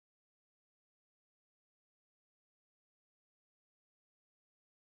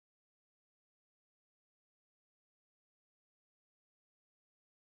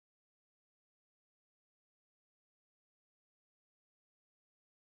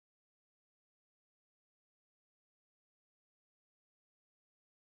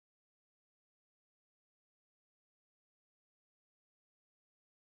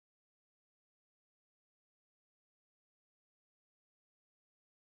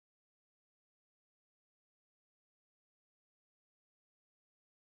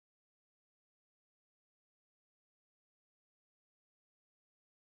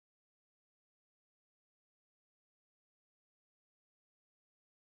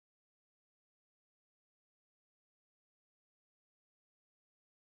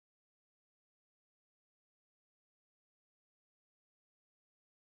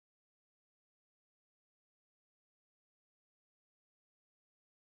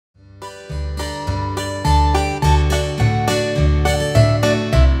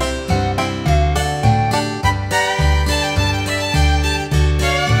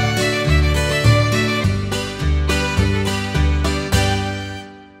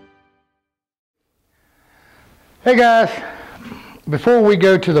Hey guys, before we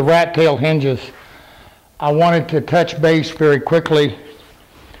go to the rat tail hinges, I wanted to touch base very quickly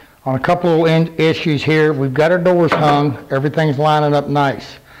on a couple of issues here. We've got our doors hung, everything's lining up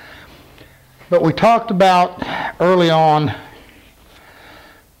nice. But we talked about early on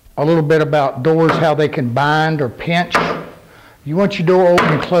a little bit about doors, how they can bind or pinch. You want your door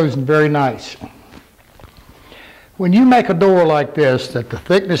open and closing very nice. When you make a door like this, that the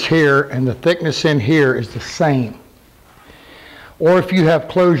thickness here and the thickness in here is the same, or if you have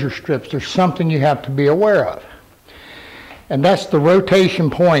closure strips, there's something you have to be aware of. And that's the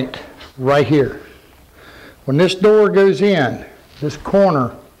rotation point right here. When this door goes in, this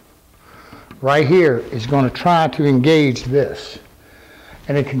corner right here is going to try to engage this,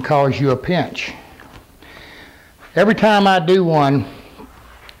 and it can cause you a pinch. Every time I do one,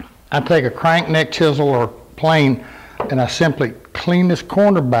 I take a crank neck chisel or plane and I simply clean this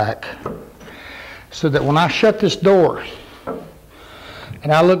corner back so that when I shut this door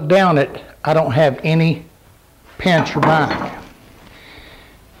and I look down it, I don't have any pinch or bind.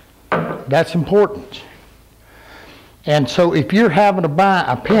 That's important. And so if you're having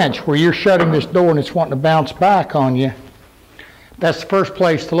a pinch where you're shutting this door and it's wanting to bounce back on you, that's the first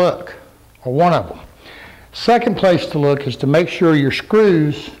place to look, or one of them. Second place to look is to make sure your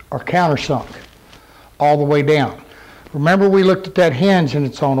screws are countersunk all the way down. Remember, we looked at that hinge and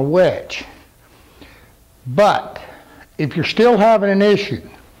it's on a wedge. But if you're still having an issue,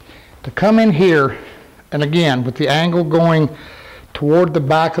 to come in here, and again, with the angle going toward the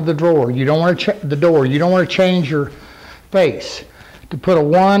back of the drawer, you don't want to change your face. To put a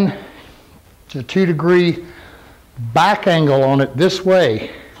 1 to 2 degree back angle on it this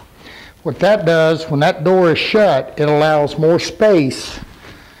way, what that does, when that door is shut, it allows more space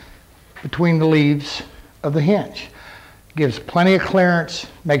between the leaves of the hinge. Gives plenty of clearance,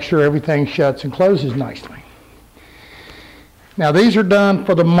 make sure everything shuts and closes nicely. Now these are done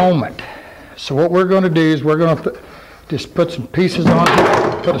for the moment. So what we're going to do is we're going to just put some pieces on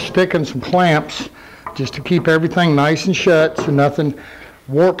here, put a stick and some clamps just to keep everything nice and shut so nothing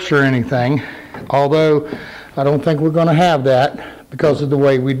warps or anything. Although I don't think we're going to have that because of the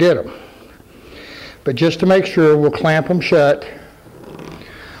way we did them. But just to make sure, we'll clamp them shut,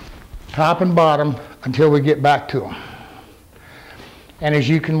 top and bottom, until we get back to them. And as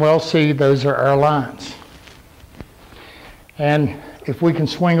you can well see, those are our lines. And if we can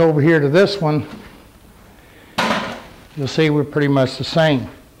swing over here to this one, you'll see we're pretty much the same.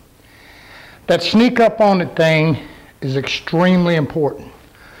 That sneak up on it thing is extremely important.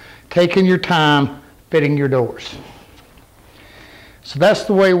 Taking your time fitting your doors. So that's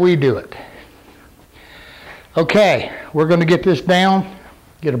the way we do it. Okay, we're going to get this down,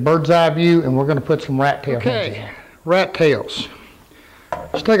 get a bird's eye view, and we're going to put some rat tail hinges in. Rat tails.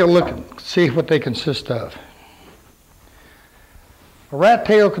 Let's take a look and see what they consist of. A rat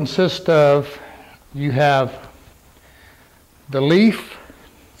tail consists of, you have the leaf,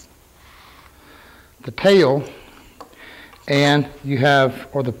 the tail, and you have,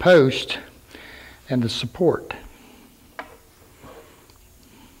 or the post, and the support.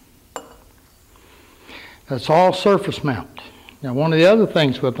 That's all surface mount. Now one of the other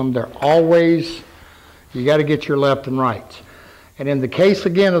things with them, they're always, you got to get your left and rights. And in the case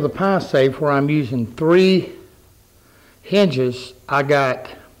again of the Pie-Safe, where I'm using 3 hinges, I got,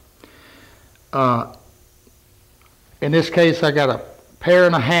 in this case I got a pair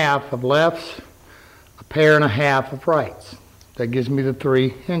and a half of lefts, a pair and a half of rights. That gives me the 3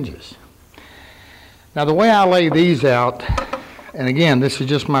 hinges. Now the way I lay these out, and again this is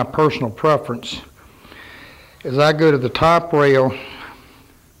just my personal preference, is I go to the top rail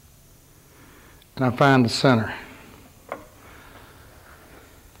and I find the center.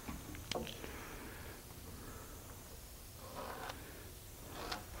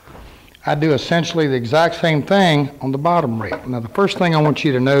 I do essentially the exact same thing on the bottom rail. Now the first thing I want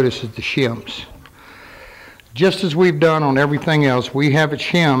you to notice is the shims. Just as we've done on everything else, we have it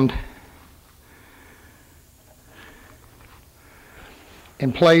shimmed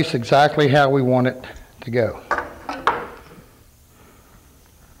in place exactly how we want it to go.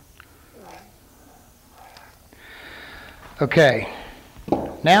 Okay,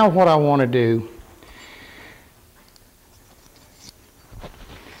 now what I want to do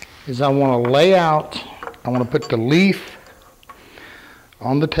is I want to lay out, I want to put the leaf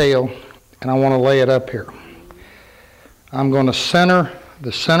on the tail and I want to lay it up here. I'm going to center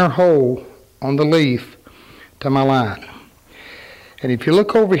the center hole on the leaf to my line. And if you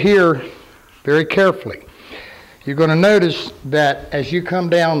look over here very carefully, you're going to notice that as you come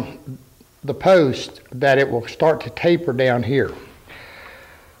down the post that it will start to taper down here.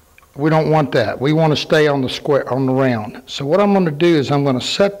 We don't want that. We want to stay on the square, on the round. So what I'm going to do is I'm going to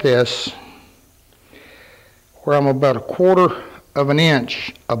set this where I'm about 1/4 of an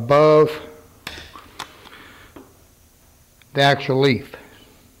inch above the actual leaf.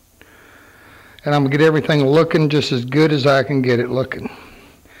 And I'm going to get everything looking just as good as I can get it looking.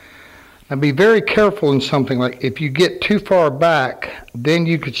 Now be very careful in something like, if you get too far back, then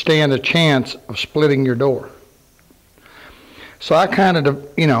you could stand a chance of splitting your door. So I kind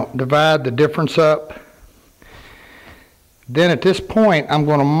of, divide the difference up. Then at this point, I'm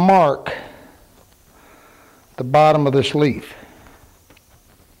going to mark the bottom of this leaf.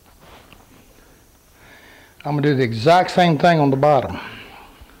 I'm going to do the exact same thing on the bottom.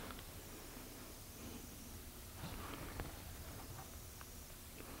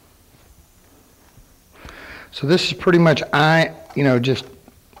 So this is pretty much just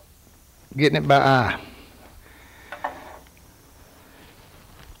getting it by eye.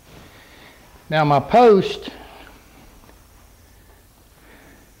 Now my post,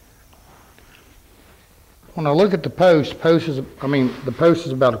 when I look at the post, the post is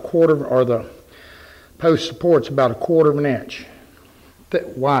about 1/4, or the post support's about 1/4 of an inch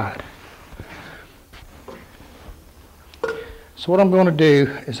wide. So what I'm going to do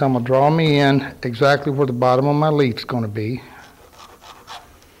is I'm going to draw me in exactly where the bottom of my leaf is going to be.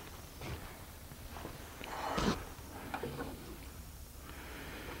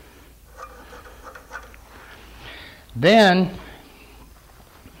 Then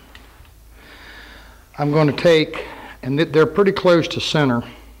I'm going to take, and they're pretty close to center.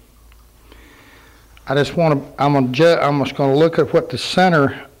 I'm just going to look at what the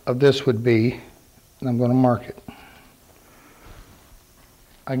center of this would be, and I'm going to mark it.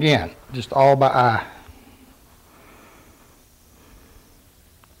 Again, just all by eye.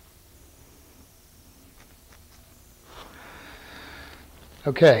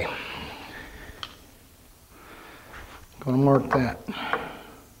 Okay. Going to mark that.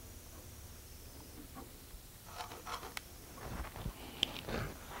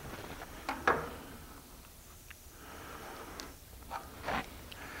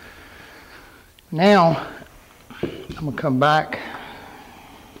 Now, I'm going to come back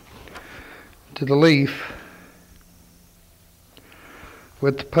to the leaf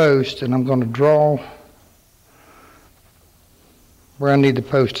with the post, and I'm going to draw where I need the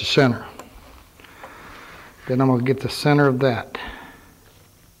post to center. Then I'm going to get the center of that.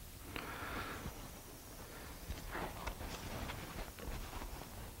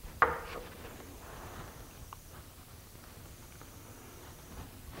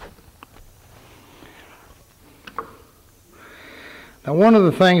 Now one of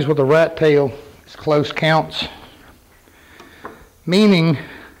the things with a rat tail is close counts, meaning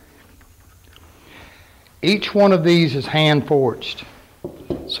each one of these is hand forged.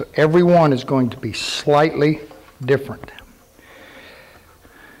 So every one is going to be slightly different.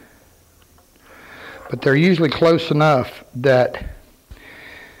 But they're usually close enough that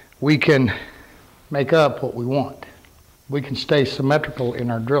we can make up what we want. We can stay symmetrical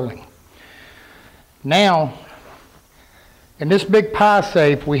in our drilling. Now, in this big pie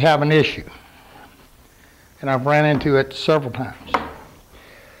safe, we have an issue. And I've ran into it several times.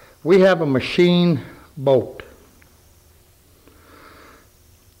 We have a machine bolt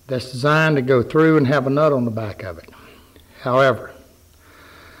that's designed to go through and have a nut on the back of it. However,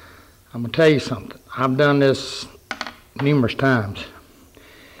 I'm going to tell you something. I've done this numerous times.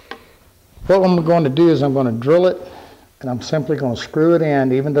 What I'm going to do is I'm going to drill it, and I'm simply going to screw it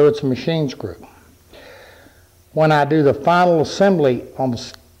in, even though it's a machine screw. When I do the final assembly on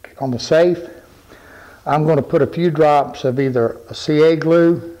the safe, I'm going to put a few drops of either a CA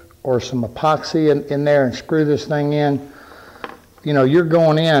glue or some epoxy in there and screw this thing in. You know, you're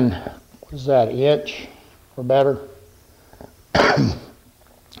going in, what is that, an inch or better?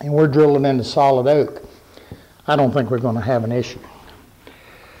 And we're drilling into solid oak. I don't think we're going to have an issue.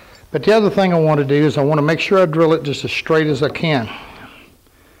 But the other thing I want to do is I want to make sure I drill it just as straight as I can.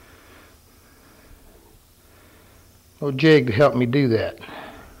 A jig to help me do that.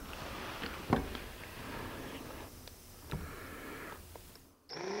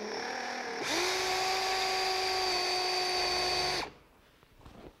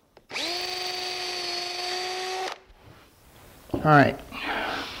 All right.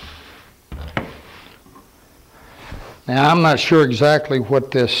 Now I'm not sure exactly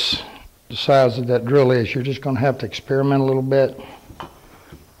what the size of that drill is. You're just going to have to experiment a little bit.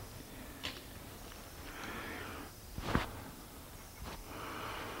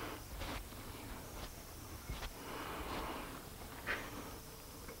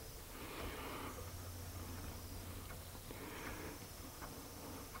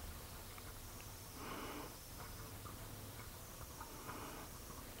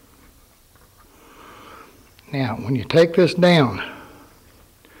 Now, when you take this down,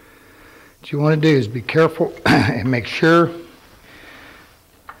 what you want to do is be careful and make sure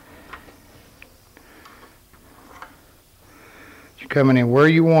you're coming in where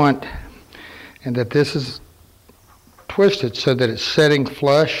you want and that this is twisted so that it's setting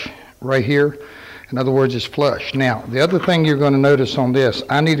flush right here. In other words, it's flush. Now, the other thing you're going to notice on this,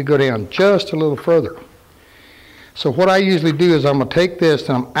 I need to go down just a little further. So what I usually do is I'm going to take this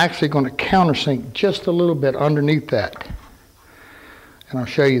and I'm actually going to countersink just a little bit underneath that. And I'll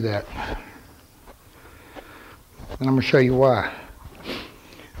show you that. And I'm going to show you why.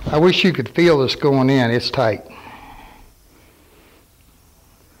 I wish you could feel this going in. It's tight.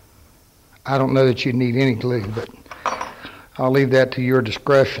 I don't know that you need any glue, but I'll leave that to your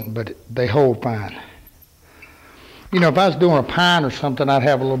discretion, but they hold fine. You know, if I was doing a pine or something, I'd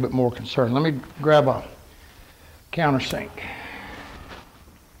have a little bit more concern. Let me grab a countersink.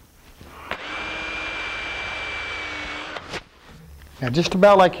 Now, just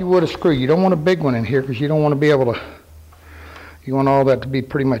about like you would a screw. You don't want a big one in here because you don't want to be able to, you want all that to be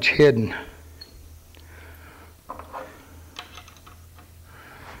pretty much hidden.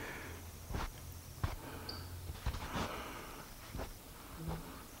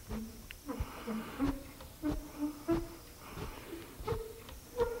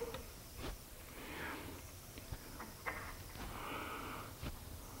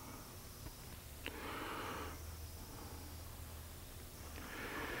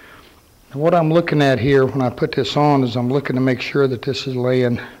 And what I'm looking at here when I put this on is I'm looking to make sure that this is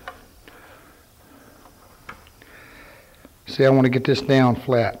laying. See, I want to get this down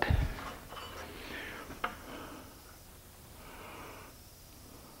flat.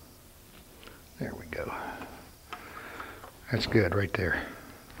 There we go. That's good right there.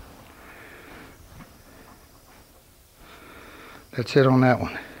 That's it on that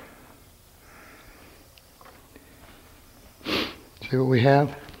one. See what we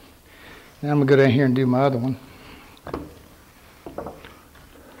have? Now I'm going to go down here and do my other one.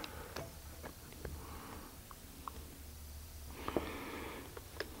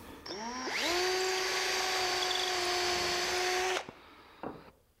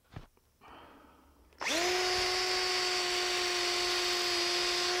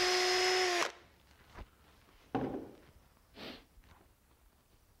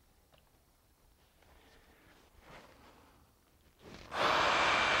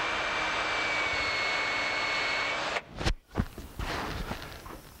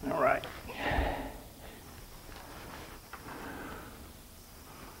 All right.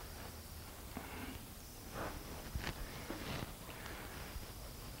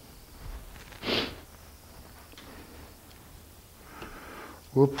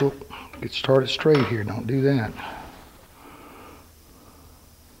 Whoop, whoop. Get started straight here. Don't do that.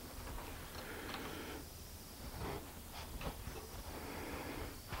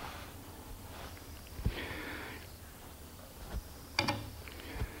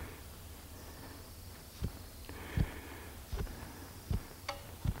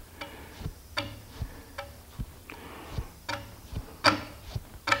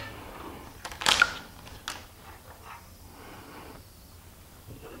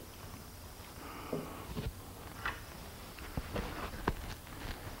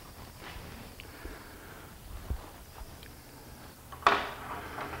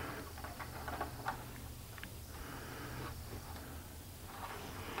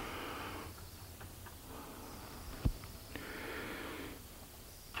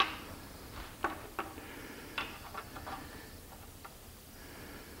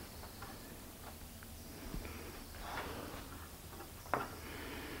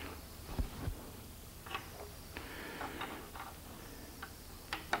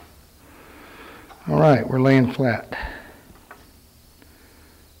 All right, we're laying flat.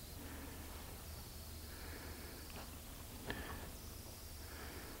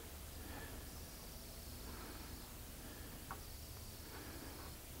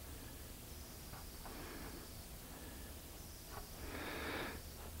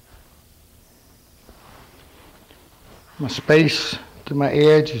 My space to my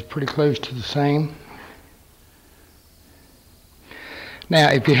edge is pretty close to the same. Now,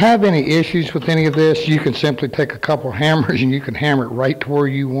 if you have any issues with any of this, you can simply take a couple hammers and you can hammer it right to where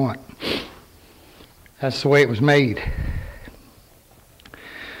you want. That's the way it was made.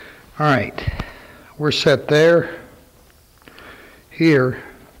 All right, we're set there, here.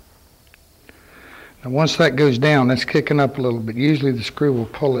 Now once that goes down, that's kicking up a little bit. Usually the screw will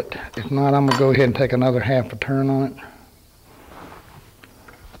pull it. If not, I'm going to go ahead and take another half a turn on it.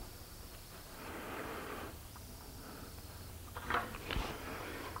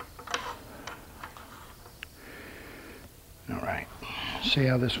 See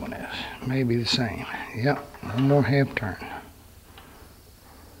how this one is. Maybe the same. Yep, one more half turn.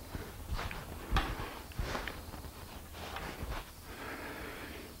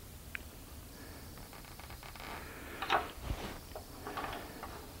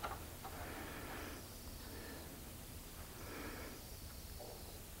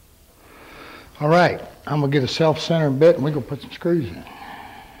 All right, I'm gonna get a self-centered bit and we're gonna put some screws in.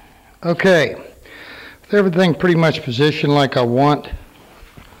 Okay, with everything pretty much positioned like I want,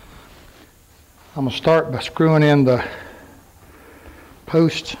 I'm gonna start by screwing in the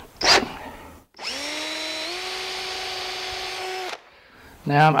posts.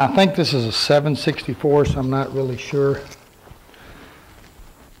 Now, I think this is a 7/64, so I'm not really sure.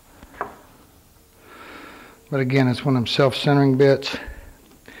 But again, it's one of them self-centering bits.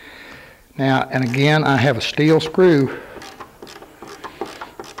 Now, and again, I have a steel screw.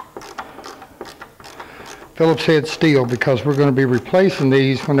 Phillips head steel, because we're going to be replacing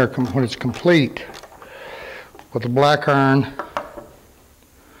these when it's complete with a black iron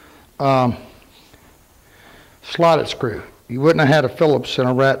slotted screw. You wouldn't have had a Phillips and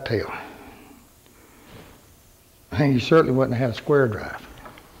a rat tail. And you certainly wouldn't have had a square drive.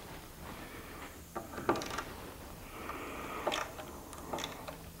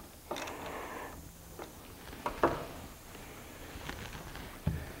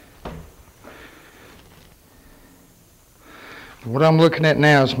 What I'm looking at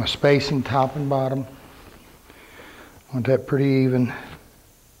now is my spacing top and bottom. I want that pretty even.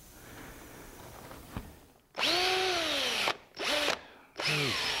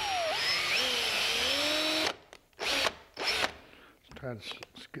 Try to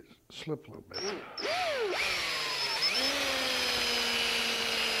slip a little bit.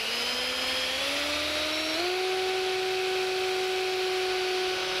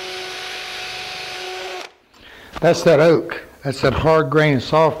 That's that oak. That's that hard grain and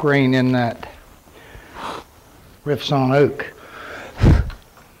soft grain in that Riffs on oak.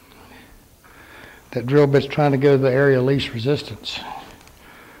 That drill bit's trying to go to the area of least resistance.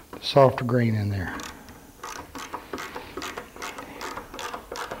 The softer grain in there.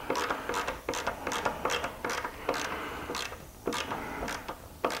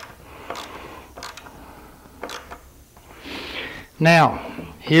 Now,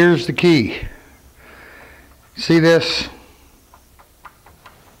 here's the key. See this?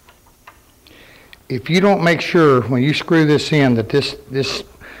 If you don't make sure when you screw this in that this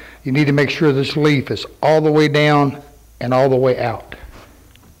you need to make sure this leaf is all the way down and all the way out,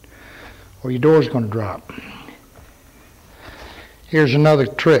 or your door's going to drop. Here's another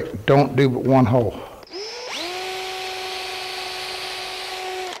trick. Don't do but one hole.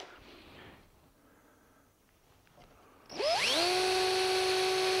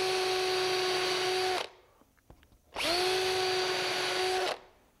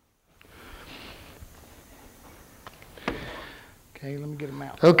 Okay, let me get them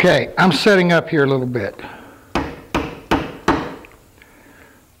out. Okay, I'm setting up here a little bit.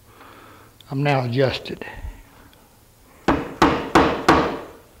 I'm now adjusted.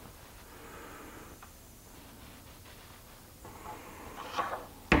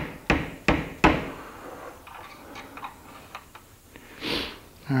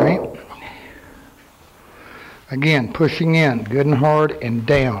 All right. Again, pushing in good and hard and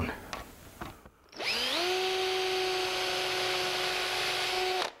down.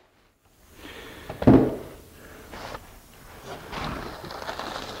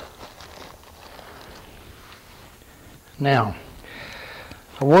 Now,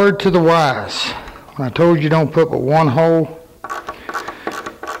 a word to the wise. When I told you don't put but one hole,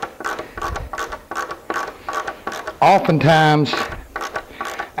 oftentimes,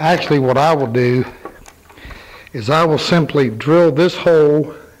 actually what I will do is I will simply drill this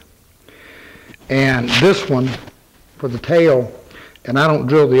hole and this one for the tail, and I don't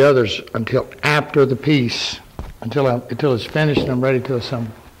drill the others until after the piece, until it's finished and I'm ready to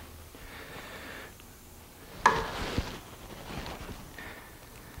assemble.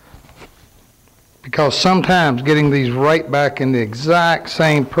 Because sometimes getting these right back in the exact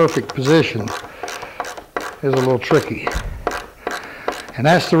same perfect position is a little tricky. And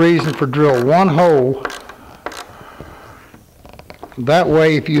that's the reason for drill one hole. That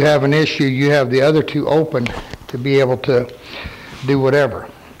way, if you have an issue, you have the other two open to be able to do whatever.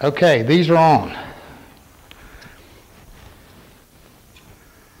 Okay, these are on.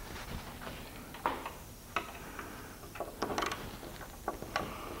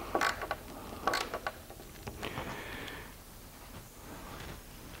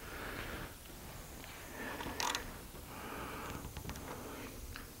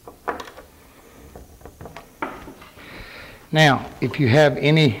 Now, if you have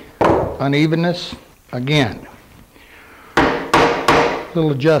any unevenness, again,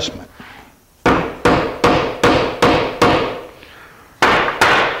 little adjustment.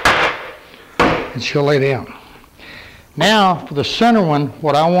 And she'll lay down. Now, for the center one,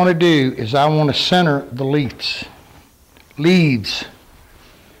 what I want to do is I want to center the leaves.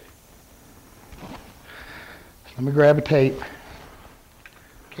 Let me grab a tape.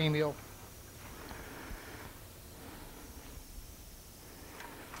 Cameo.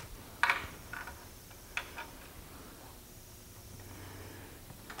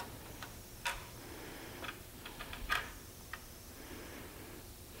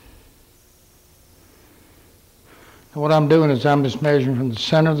 And what I'm doing is I'm just measuring from the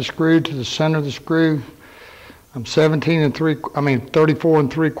center of the screw to the center of the screw. I'm 34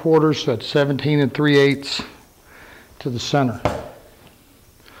 3/4, so that's 17 3/8 to the center.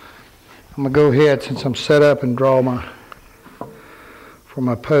 I'm gonna go ahead, since I'm set up, and draw for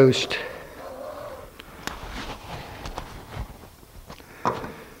my post.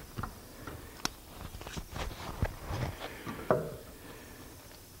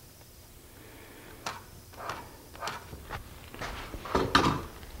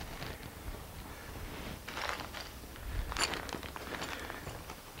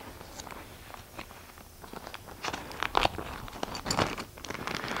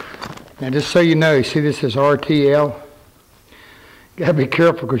 Now, just so you know, you see this is RTL. You gotta be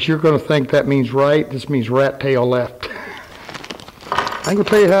careful, because you're gonna think that means right. This means rat tail left. I'm gonna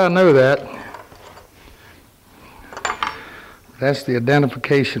tell you how I know that. That's the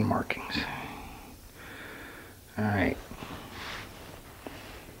identification markings. All right.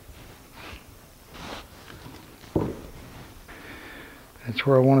 That's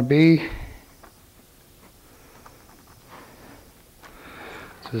where I want to be.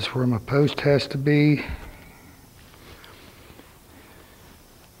 This is where my post has to be.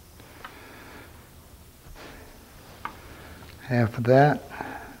 Half of that,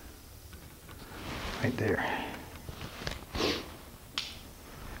 right there.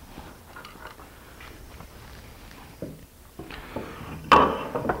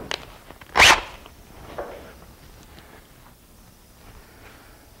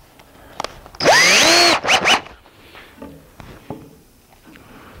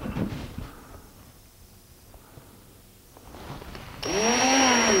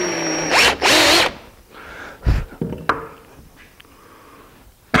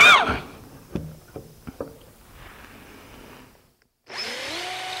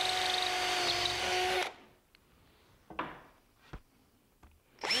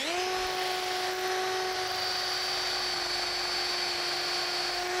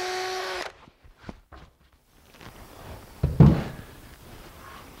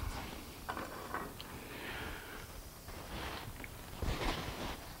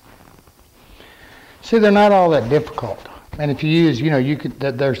 See, they're not all that difficult. And if you use, you could,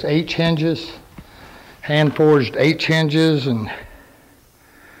 there's H hinges, hand forged H hinges, and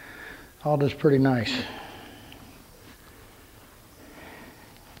all this pretty nice.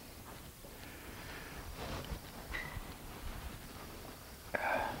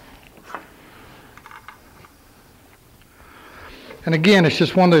 And again, it's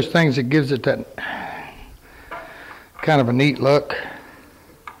just one of those things that gives it that kind of a neat look.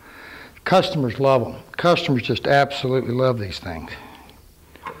 Customers love them. Customers just absolutely love these things.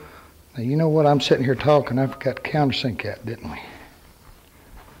 Now, you know what? I'm sitting here talking. I forgot to countersink that, didn't we?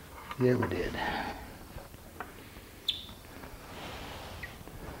 Yeah, we did.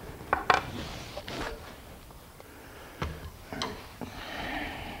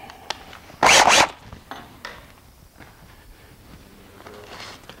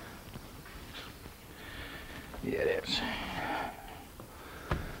 Yeah, it is.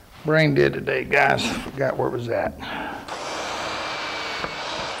 Brain dead today, guys. Forgot where it was at.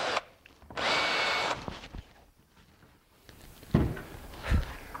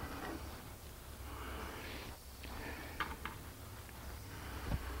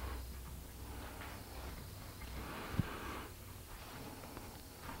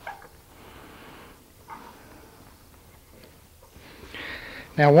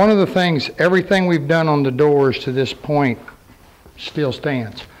 Now, one of the things, everything we've done on the doors to this point still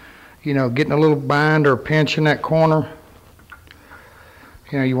stands. Getting a little bind or pinch in that corner,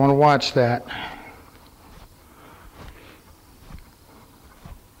 you want to watch that.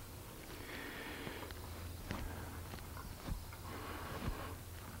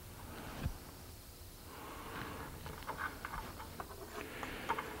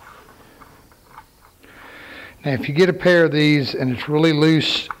 Now, if you get a pair of these and it's really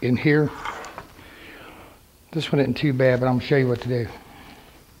loose in here, This one isn't too bad, but I'm gonna show you what to do.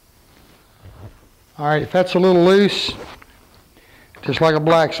 All right, if that's a little loose, just like a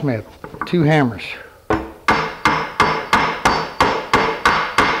blacksmith, 2 hammers.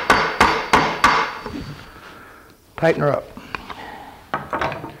 Tighten her up.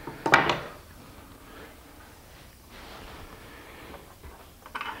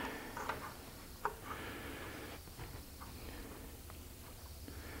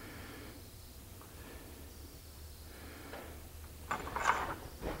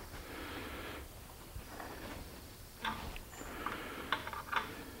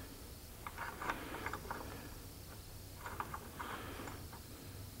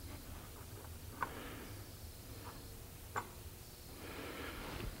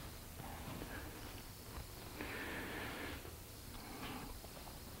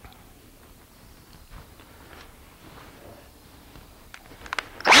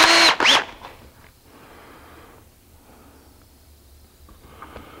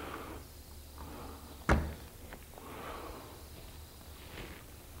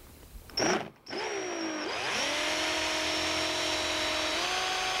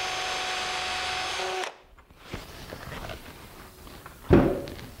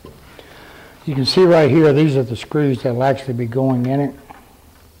 You can see right here, these are the screws that will actually be going in it.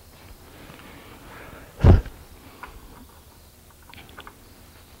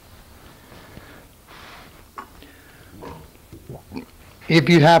 If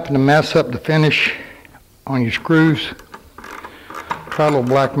you happen to mess up the finish on your screws, try a little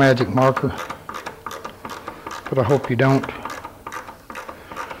black magic marker, but I hope you don't.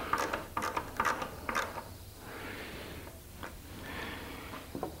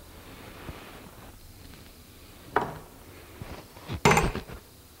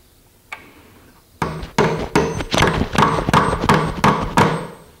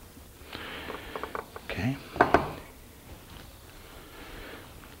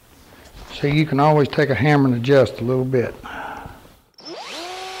 So you can always take a hammer and adjust a little bit.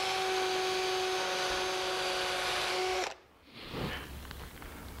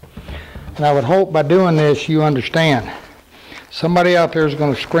 And I would hope by doing this you understand. Somebody out there is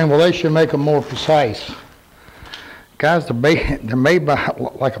going to scream, well, they should make them more precise. Guys, they're made by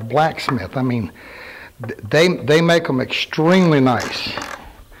like a blacksmith. I mean, they make them extremely nice.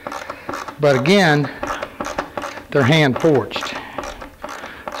 But again, they're hand forged.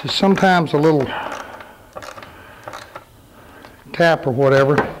 So sometimes a little tap or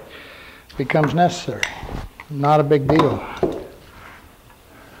whatever becomes necessary. Not a big deal.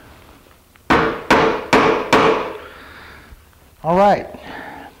 All right.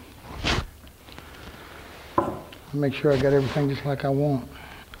 Make sure I got everything just like I want.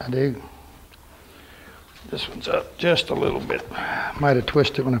 I do. This one's up just a little bit. Might have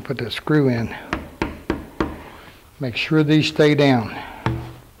twisted when I put that screw in. Make sure these stay down.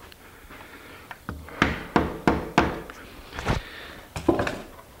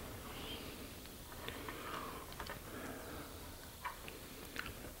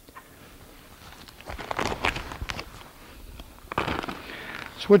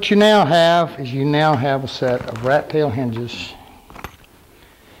 So what you now have is a set of rat tail hinges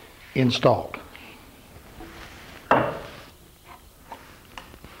installed.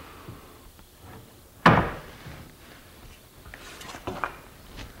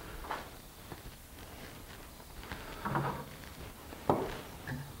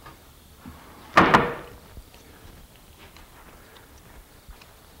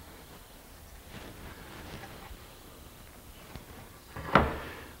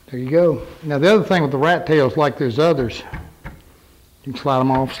 There you go. Now the other thing with the rat tails, like there's others, you can slide them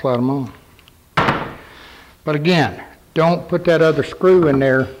off, slide them on. But again, don't put that other screw in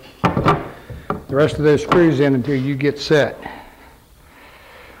there, the rest of those screws in until you get set.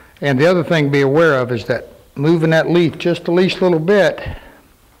 And the other thing to be aware of is that moving that leaf just the least little bit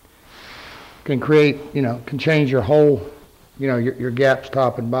can create, can change your whole, your gaps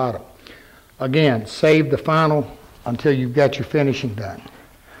top and bottom. Again, save the final until you've got your finishing done.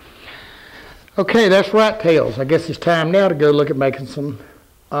 Okay, that's rat tails. I guess it's time now to go look at making some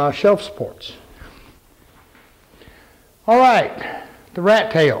shelf supports. All right, the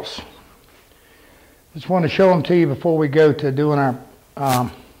rat tails. Just want to show them to you before we go to doing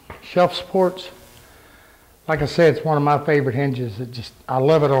our shelf supports. Like I said, it's one of my favorite hinges. I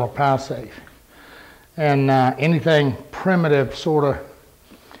love it on a pile safe. And anything primitive, sort of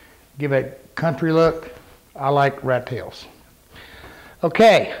give a country look, I like rat tails.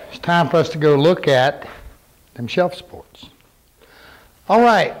 Okay, it's time for us to go look at them shelf supports. All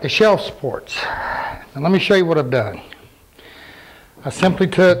right, the shelf supports. Now let me show you what I've done. I simply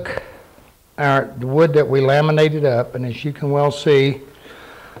took the wood that we laminated up, and as you can well see,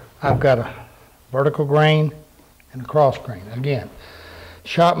 I've got a vertical grain and a cross grain. Again,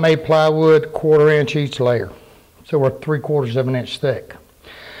 shop-made plywood, 1/4 inch each layer. So we're 3/4 of an inch thick.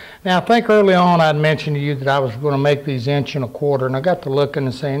 Now, I think early on I'd mentioned to you that I was going to make these 1.25 inch, and I got to looking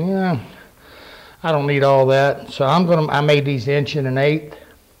and saying, yeah, I don't need all that. So I made these 1 1/8 inch,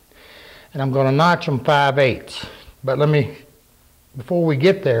 and I'm going to notch them 5/8. But before we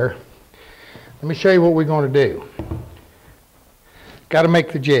get there, let me show you what we're going to do. Got to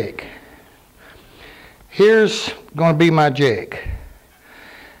make the jig. Here's going to be my jig.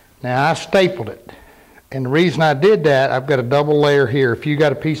 Now, I stapled it. And the reason I did that, I've got a double layer here. If you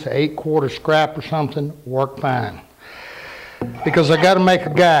got a piece of 8/4 scrap or something, work fine. Because I got to make a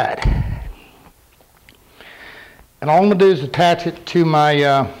guide. And all I'm going to do is attach it to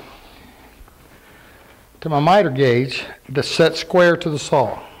my miter gauge that's set square to the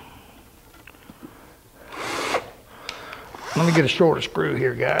saw. Let me get a shorter screw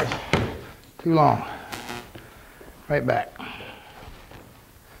here, guys. Too long. Right back.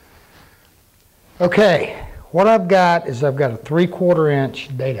 Okay, what I've got is I've got a 3/4 inch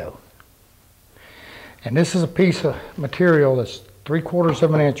dado. And this is a piece of material that's 3/4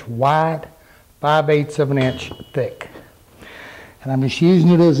 of an inch wide, 5/8 of an inch thick. And I'm just using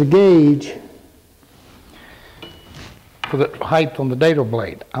it as a gauge for the height on the dado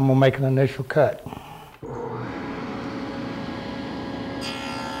blade. I'm going to make an initial cut.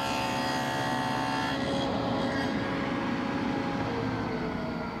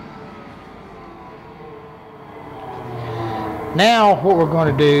 Now what we're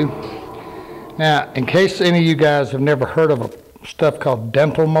going to do, now in case any of you guys have never heard of a stuff called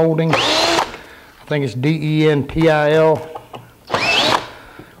dentil molding, I think it's DENTIL.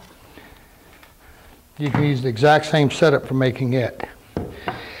 You can use the exact same setup for making it.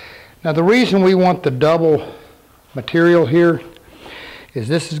 Now the reason we want the double material here is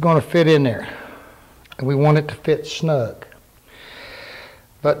this is going to fit in there, and we want it to fit snug.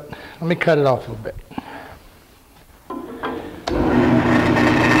 But let me cut it off a little bit.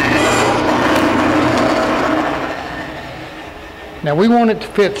 Now we want it to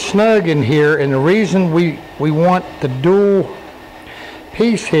fit snug in here, and the reason we want the dual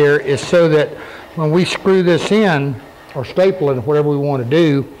piece here is so that when we screw this in, or staple it, or whatever we want to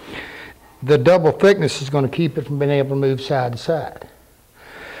do, the double thickness is going to keep it from being able to move side to side.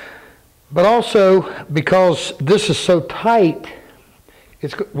 But also, because this is so tight,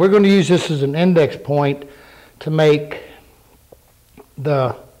 we're going to use this as an index point to make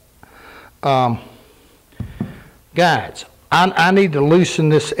the guides. I need to loosen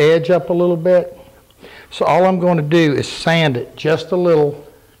this edge up a little bit. So all I'm going to do is sand it just a little,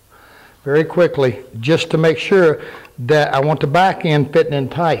 very quickly, just to make sure that I want the back end fitting in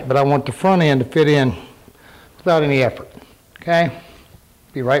tight, but I want the front end to fit in without any effort. Okay?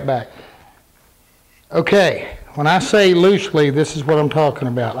 Be right back. Okay, when I say loosely, this is what I'm talking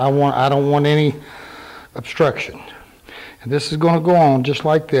about. I don't want any obstruction. And this is going to go on just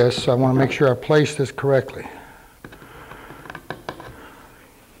like this, so I want to make sure I place this correctly.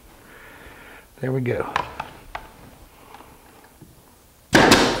 There we go.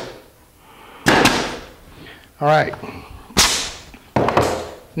 All right.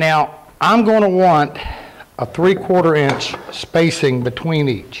 Now, I'm going to want a 3/4 inch spacing between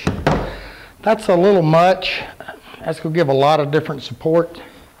each. That's a little much. That's going to give a lot of different support,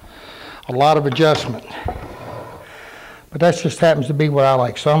 a lot of adjustment. But that just happens to be what I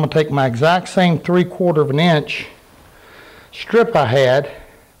like. So I'm going to take my exact same 3/4 inch strip I had,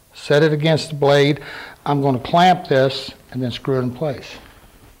 set it against the blade. I'm going to clamp this and then screw it in place.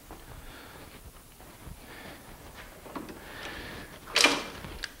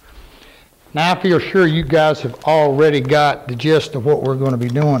 Now I feel sure you guys have already got the gist of what we're going to be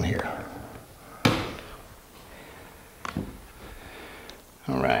doing here.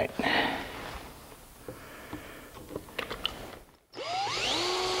 All right.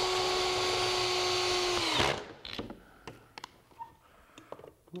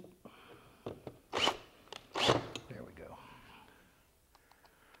 There we go.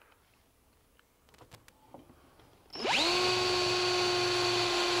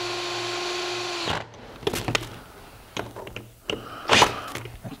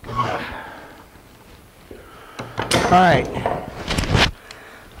 All right,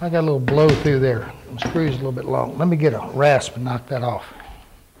 I got a little blow through there. The screw's a little bit long. Let me get a rasp and knock that off.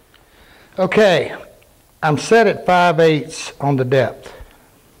 Okay, I'm set at 5/8 on the depth.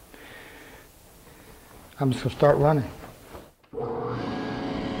 I'm just gonna start running.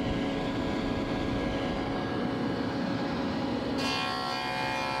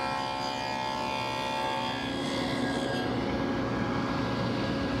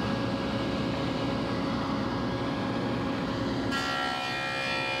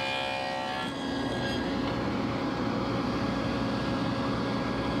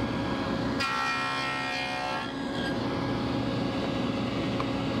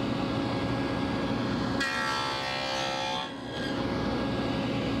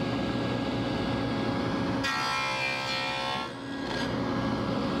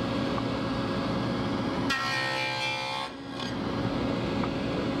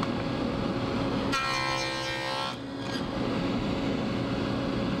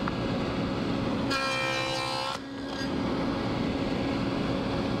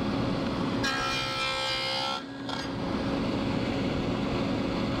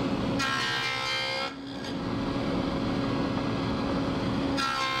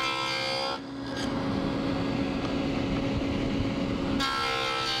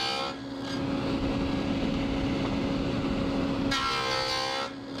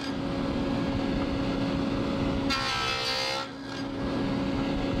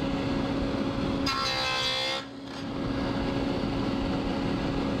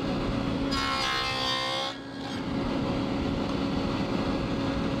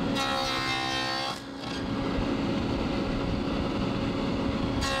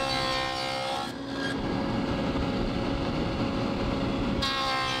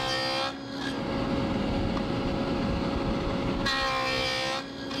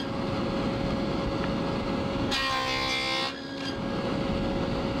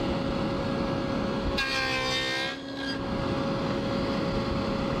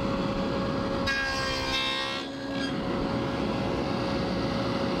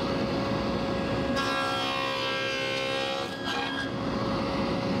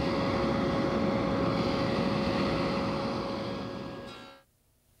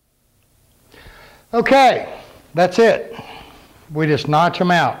 Okay, that's it. We just notch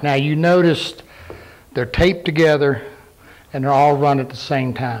them out. Now you noticed they're taped together and they're all run at the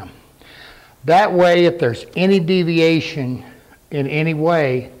same time. That way, if there's any deviation in any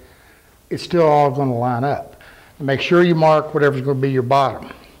way, it's still all going to line up. And make sure you mark whatever's going to be your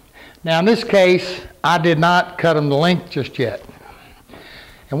bottom. Now in this case, I did not cut them to length just yet.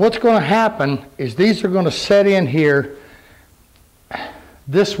 And what's going to happen is these are going to set in here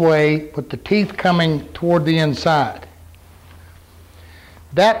this way with the teeth coming toward the inside.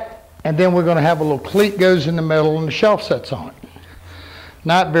 And then we're going to have a little cleat goes in the middle and the shelf sets on it.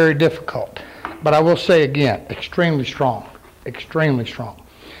 Not very difficult, but I will say again, extremely strong, extremely strong.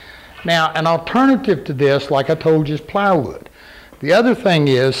 Now, an alternative to this, like I told you, is plywood. The other thing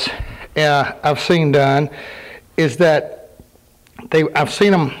is, I've seen done, is that I've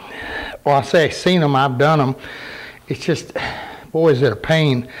seen them, well, I say I've seen them, I've done them. It's just, boy, is it a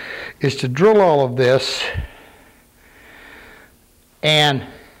pain, is to drill all of this and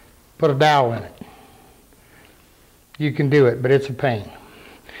put a dowel in it. You can do it, but it's a pain.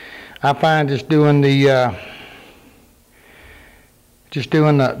 I find just doing the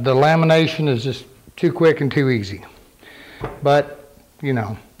lamination is just too quick and too easy. But, you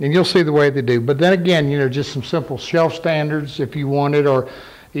know, and you'll see the way they do. But then again, you know, just some simple shelf standards if you wanted, or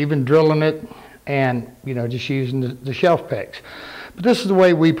even drilling it and, you know, just using the shelf pegs. But this is the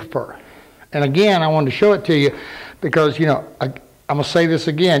way we prefer. And again, I wanted to show it to you because, you know, I'm going to say this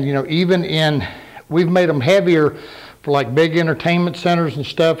again, you know, we've made them heavier for like big entertainment centers and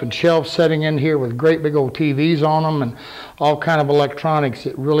stuff, and shelves setting in here with great big old TVs on them and all kind of electronics.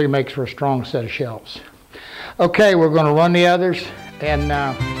 It really makes for a strong set of shelves. Okay, we're going to run the others and